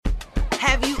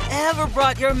Have you ever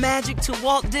brought your magic to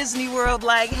Walt Disney World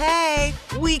like, hey,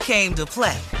 we came to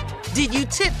play? Did you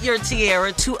tip your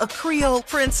tiara to a Creole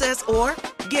princess or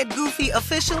get goofy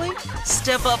officially?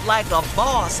 Step up like a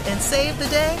boss and save the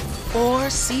day? Or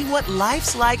see what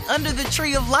life's like under the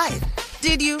tree of life?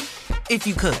 Did you? If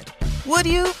you could. Would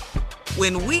you?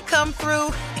 When we come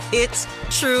through, it's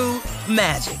true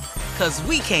magic. 'Cause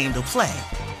we came to play.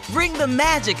 Bring the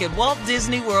magic at Walt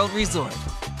Disney World Resort.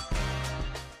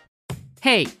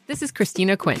 Hey, this is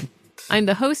Christina Quinn. I'm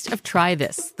the host of Try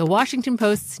This, the Washington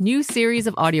Post's new series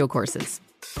of audio courses.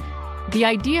 The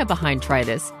idea behind Try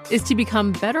This is to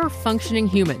become better functioning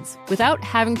humans without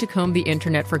having to comb the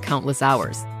internet for countless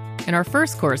hours. In our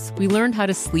first course, we learned how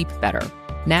to sleep better.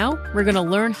 Now, we're going to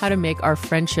learn how to make our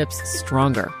friendships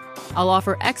stronger. I'll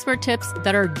offer expert tips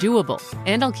that are doable,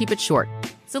 and I'll keep it short.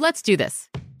 So let's do this.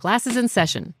 Class is in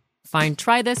session. Find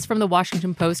Try This from the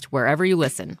Washington Post wherever you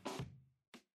listen.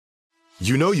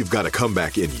 You know you've got a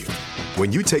comeback in you.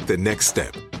 When you take the next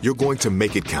step, you're going to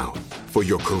make it count. For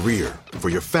your career, for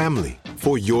your family,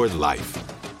 for your life.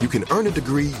 You can earn a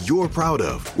degree you're proud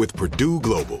of with Purdue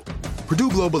Global. Purdue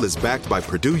Global is backed by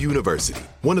Purdue University,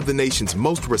 one of the nation's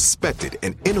most respected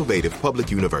and innovative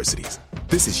public universities.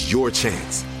 This is your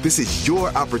chance. This is your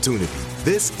opportunity.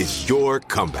 This is your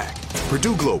comeback.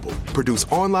 Purdue Global, Purdue's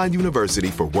online university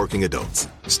for working adults.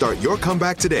 Start your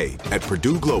comeback today at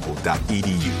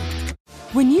purdueglobal.edu.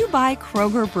 When you buy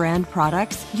Kroger brand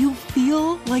products, you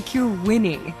feel like you're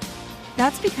winning.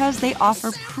 That's because they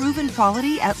offer proven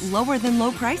quality at lower than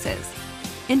low prices.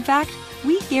 In fact,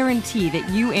 we guarantee that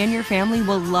you and your family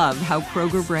will love how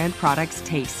Kroger brand products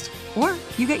taste, or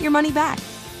you get your money back.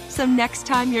 So next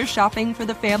time you're shopping for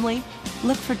the family,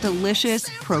 look for delicious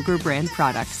Kroger brand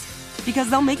products, because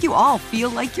they'll make you all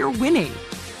feel like you're winning.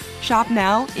 Shop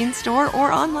now, in-store,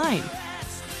 or online.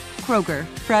 Kroger,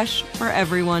 fresh for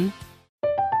everyone.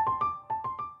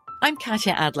 I'm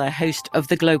Katya Adler, host of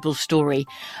The Global Story.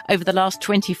 Over the last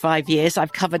 25 years,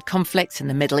 I've covered conflicts in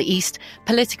the Middle East,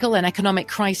 political and economic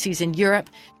crises in Europe,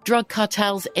 drug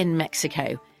cartels in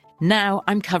Mexico. Now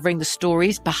I'm covering the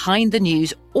stories behind the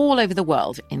news all over the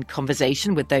world in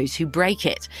conversation with those who break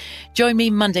it. Join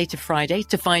me Monday to Friday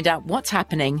to find out what's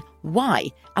happening, why,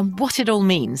 and what it all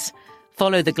means.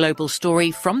 Follow The Global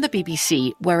Story from the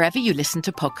BBC wherever you listen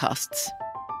to podcasts.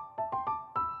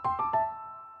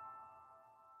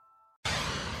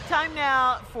 Time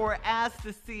now for Ask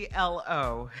the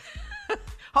CLO.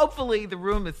 Hopefully the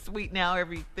room is sweet now.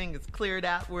 Everything is cleared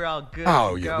out. We're all good.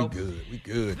 Oh, yeah, we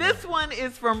good. This one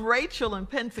is from Rachel in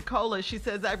Pensacola. She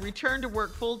says, I've returned to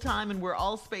work full time and we're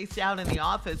all spaced out in the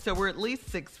office, so we're at least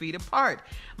 6 feet apart.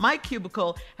 My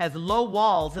cubicle has low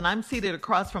walls and I'm seated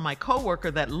across from my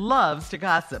coworker that loves to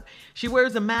gossip. She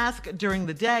wears a mask during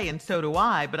the day and so do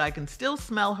I, but I can still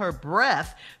smell her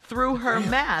breath through her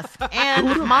mask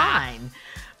and mine.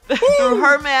 Through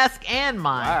her mask and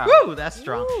mine. Wow. Woo, that's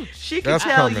strong. Woo. She can That's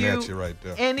tell coming you at you right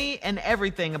there. any and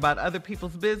everything about other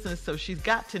people's business, so she's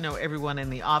got to know everyone in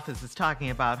the office is talking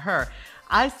about her.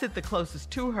 I sit the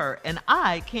closest to her, and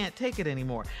I can't take it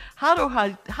anymore. How do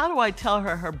I tell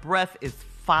her breath is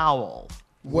foul?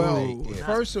 Well,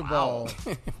 first of all,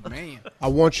 man, I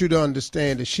want you to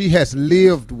understand that she has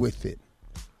lived with it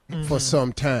for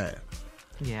some time.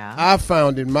 Yeah. I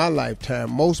found in my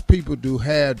lifetime, most people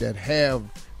have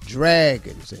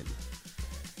dragons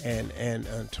and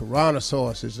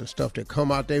tyrannosauruses and stuff that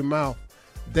come out their mouth.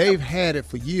 They've had it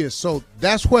for years, so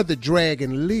that's where the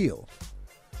dragon lives.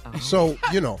 So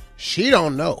she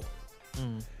don't know.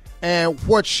 And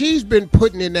what she's been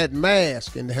putting in that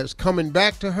mask and has coming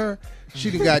back to her, she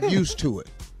done got used to it.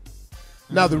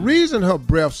 Now the reason her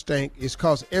breath stink is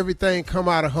because everything come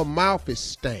out of her mouth is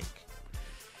stank.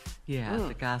 Yeah,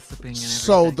 the gossiping and everything.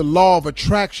 So the law of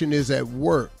attraction is at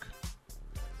work.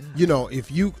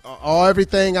 If you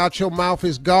everything out your mouth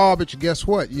is garbage, guess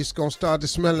what? You're going to start to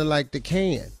smelling like the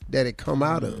can that it come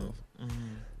out of.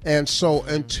 And so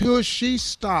until she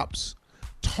stops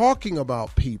talking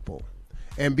about people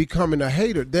and becoming a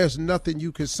hater, there's nothing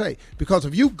you can say. Because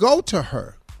if you go to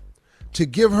her to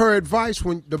give her advice,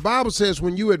 when the Bible says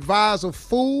when you advise a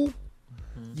fool,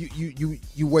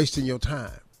 you wasting your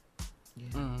time.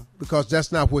 Because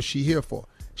that's not what she here for.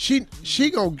 She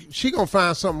gonna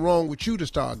find something wrong with you to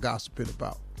start gossiping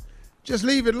about. Just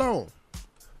leave it alone.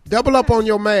 Double up on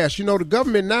your mask. The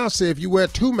government now says if you wear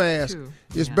 2 masks,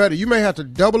 it's better. You may have to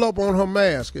double up on her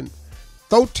mask and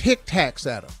throw Tic Tacs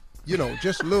at her.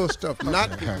 Just little stuff. Not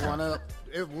one up.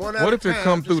 What if it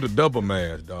come through the double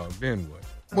mask, dog? Then what?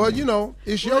 Well,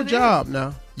 it's your job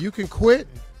now. You can quit.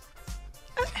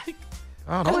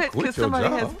 Quit because somebody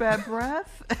has bad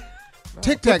breath.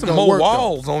 Tic Tac Put some don't more work.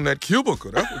 walls on that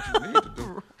cubicle. That's what you need to do.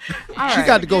 She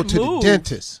got to go to the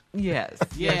dentist. Yes.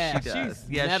 Yeah, yes, she does. she's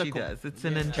Yes, medical. she does. It's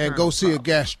an internal And go see a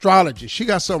problem. gastrologist. She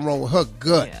got something wrong with her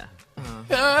gut.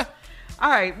 Yeah. All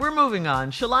right, we're moving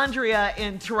on. Shalandria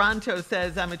in Toronto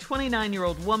says, I'm a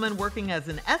 29-year-old woman working as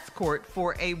an escort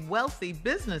for a wealthy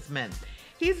businessman.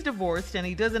 He's divorced and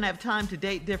he doesn't have time to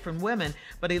date different women,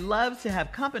 but he loves to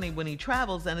have company when he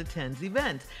travels and attends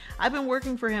events. I've been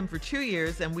working for him for 2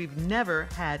 years and we've never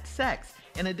had sex.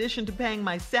 In addition to paying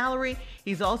my salary,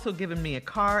 he's also given me a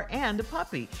car and a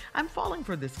puppy. I'm falling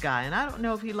for this guy and I don't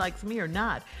know if he likes me or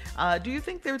not. Do you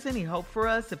think there's any hope for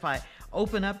us if I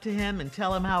open up to him and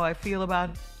tell him how I feel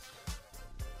about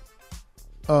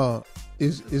him?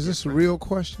 Is this a real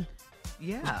question?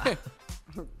 Yeah.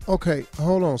 Okay,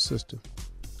 hold on, sister.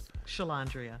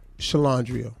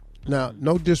 Shalandria. Now,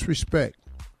 no disrespect,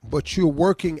 but you're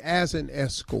working as an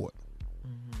escort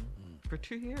For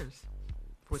 2 years.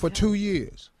 for 2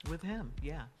 years. With him,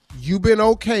 yeah. You've been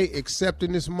okay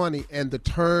accepting this money and the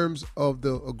terms of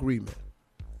the agreement.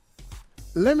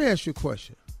 Let me ask you a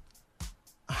question.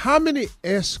 How many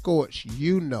escorts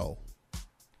you know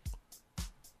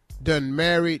done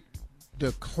married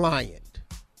the client?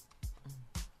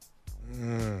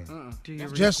 Do you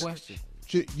Just, question.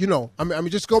 you know, I mean,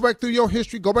 just go back through your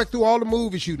history. Go back through all the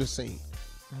movies you've seen.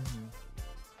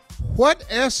 What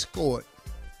escort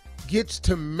gets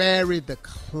to marry the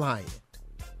client?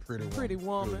 Pretty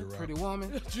woman.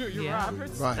 Yeah.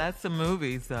 Right. That's the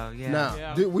movies, though. Yeah. Now,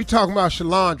 Yeah. we talking about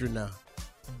Shalandra now.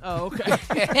 Oh, okay.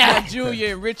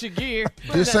 Julia and Richard Gere.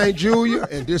 This ain't Julia,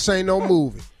 and this ain't no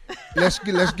movie. Let's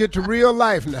get to real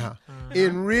life now.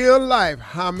 In real life,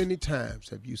 how many times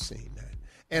have you seen that?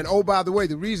 And oh, by the way,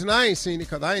 the reason I ain't seen it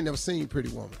because I ain't never seen Pretty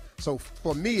Woman. So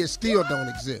for me, it still don't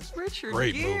exist. Richard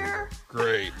Great Gere. movie.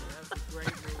 Great.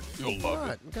 You'll love it.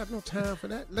 What? We got no time for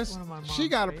that. One of my mom's She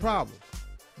got a favorites. problem.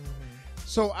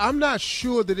 So I'm not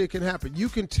sure that it can happen. You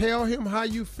can tell him how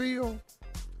you feel,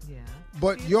 Yeah.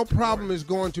 but your problem is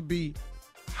going to be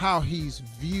how he's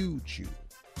viewed you.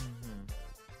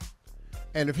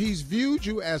 And if he's viewed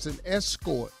you as an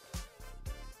escort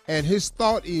and his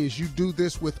thought is you do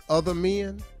this with other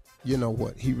men, you know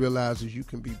what? He realizes you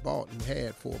can be bought and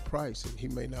had for a price, and he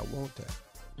may not want that.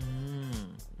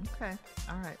 Okay.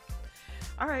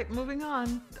 All right, moving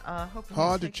on. Hoping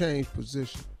Hard to take- change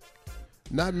position.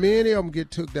 Not many of them get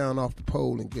took down off the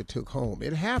pole and get took home.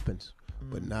 It happens,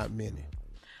 but not many.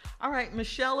 All right,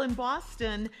 Michelle in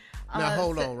Boston. Now,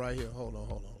 hold on right here. Hold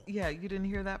on. Yeah, you didn't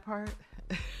hear that part?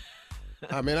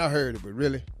 I mean, I heard it, but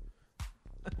really?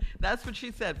 That's what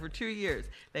she said. For 2 years,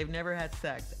 they've never had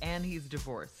sex, and he's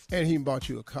divorced. And he bought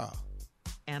you a car.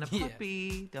 And a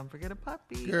puppy. Don't forget a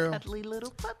puppy. Girl. Cuddly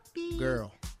little puppy.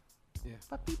 Girl.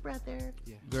 Puppy brother.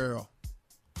 Girl.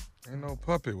 Ain't no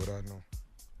puppy without no.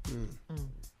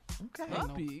 Okay.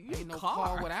 Puppy. Ain't no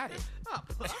car without it.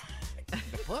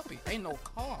 The puppy. Ain't no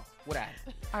car without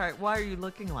it. All right, why are you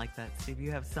looking like that, Steve?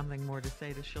 You have something more to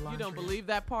say to Shalandra? You don't believe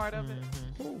that part of it?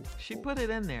 Who? She put it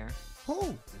in there.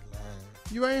 Who?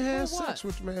 You ain't had For what? sex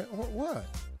with man. What?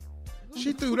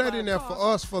 She threw that in there for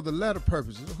us for the letter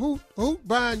purposes. Who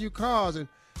buying you cars and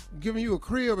giving you a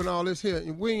crib and all this here,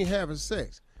 and we ain't having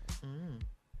sex?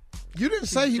 You didn't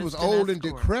say he was just an old and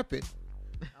escort. decrepit.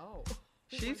 Oh.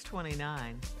 She's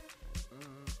 29.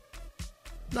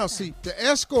 No, see, the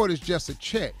escort is just a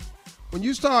check. When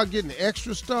you start getting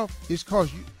extra stuff, it's cause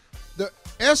the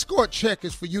escort check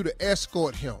is for you to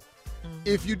escort him.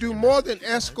 If you do more than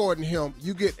escorting him,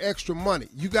 you get extra money.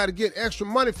 You got to get extra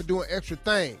money for doing extra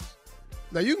things.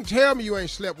 Now, you can tell me you ain't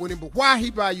slept with him, but why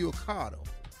he buy you a car, though?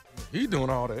 He doing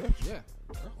all that. Yeah.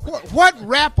 What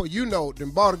rapper you know done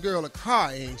bought a girl a car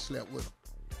and ain't slept with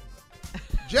him?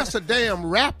 Just a damn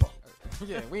rapper.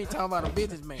 Yeah, we ain't talking about a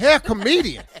businessman. Hair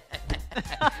comedian.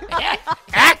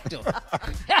 Actor.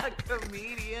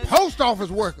 Comedian. Post office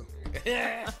worker.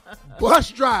 Bus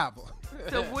driver.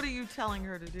 So what are you telling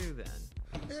her to do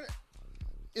then?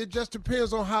 It just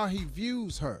depends on how he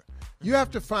views her. You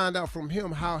have to find out from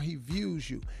him how he views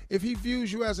you. If he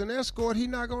views you as an escort, he's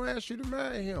not going to ask you to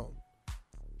marry him.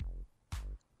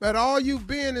 But all you've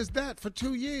been is that for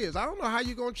 2 years. I don't know how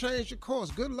you're going to change your course.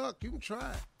 Good luck. You can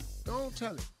try it. Don't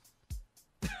tell him.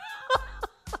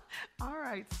 All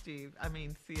right, Steve. I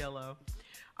mean, CLO.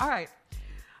 All right.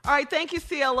 Thank you,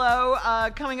 CLO.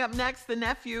 Coming up next, the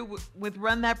nephew with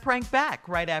Run That Prank Back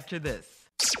right after this.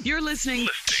 You're listening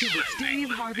to the Steve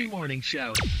Harvey Morning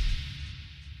Show.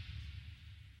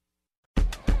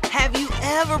 Have you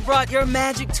ever brought your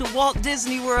magic to Walt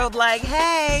Disney World like,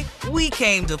 hey, we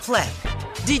came to play?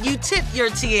 Did you tip your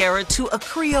tiara to a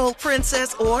Creole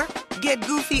princess or get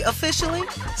goofy officially?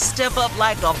 Step up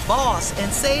like a boss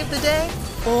and save the day?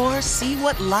 Or see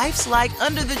what life's like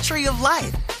under the tree of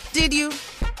life. Did you?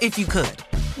 If you could.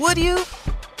 Would you?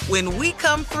 When we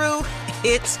come through,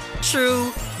 it's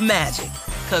true magic.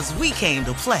 'Cause we came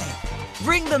to play.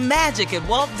 Bring the magic at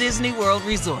Walt Disney World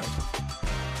Resort.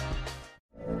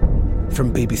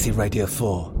 From BBC Radio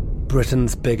 4,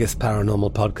 Britain's biggest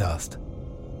paranormal podcast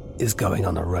is going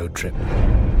on a road trip.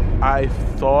 I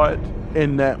thought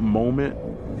in that moment,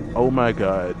 oh my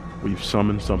God, we've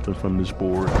summoned something from this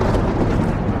board.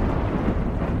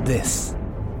 This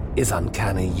is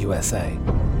Uncanny USA.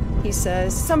 He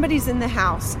says, somebody's in the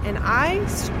house, and I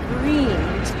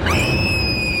screamed.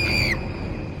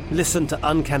 Listen to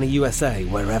Uncanny USA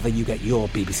wherever you get your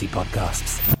BBC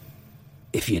podcasts,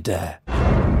 if you dare.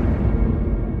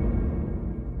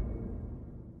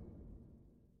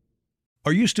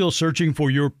 Are you still searching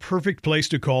for your perfect place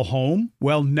to call home?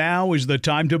 Well, now is the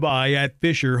time to buy at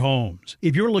Fisher Homes.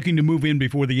 If you're looking to move in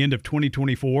before the end of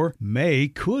 2024, May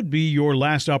could be your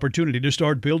last opportunity to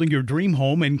start building your dream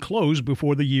home and close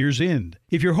before the year's end.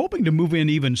 If you're hoping to move in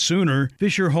even sooner,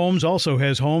 Fisher Homes also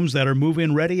has homes that are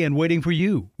move-in ready and waiting for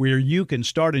you, where you can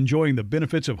start enjoying the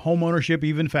benefits of homeownership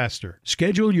even faster.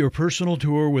 Schedule your personal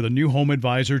tour with a new home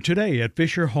advisor today at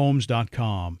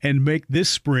FisherHomes.com and make this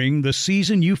spring the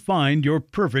season you find your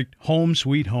perfect home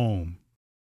sweet home.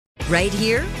 Right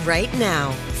here, right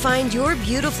now. Find your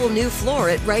beautiful new floor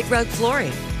at Right Rug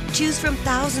Flooring. Choose from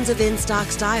thousands of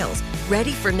in-stock styles,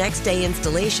 ready for next day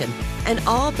installation, and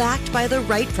all backed by the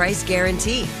right price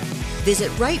guarantee.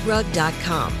 Visit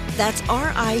rightrug.com. That's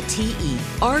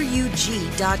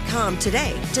RITERUG.com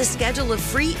today to schedule a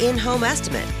free in-home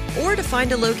estimate or to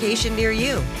find a location near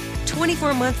you.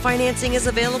 24-month financing is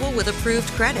available with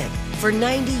approved credit. For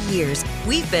 90 years,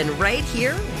 we've been right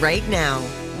here, right now.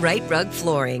 Right Rug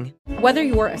Flooring. Whether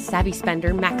you're a savvy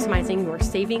spender maximizing your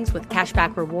savings with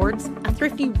cashback rewards, a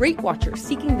thrifty rate watcher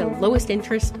seeking the lowest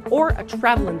interest, or a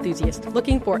travel enthusiast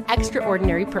looking for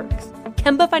extraordinary perks,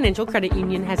 Kemba Financial Credit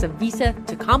Union has a visa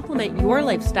to complement your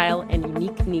lifestyle and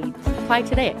unique needs. Apply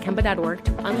today at Kemba.org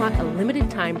to unlock a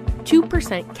limited-time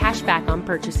 2% cash back on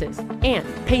purchases and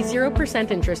pay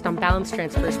 0% interest on balance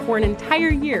transfers for an entire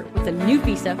year with a new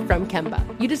visa from Kemba.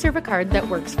 You deserve a card that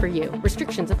works for you.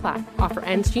 Restrictions apply. Offer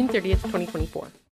ends June 30th, 2024.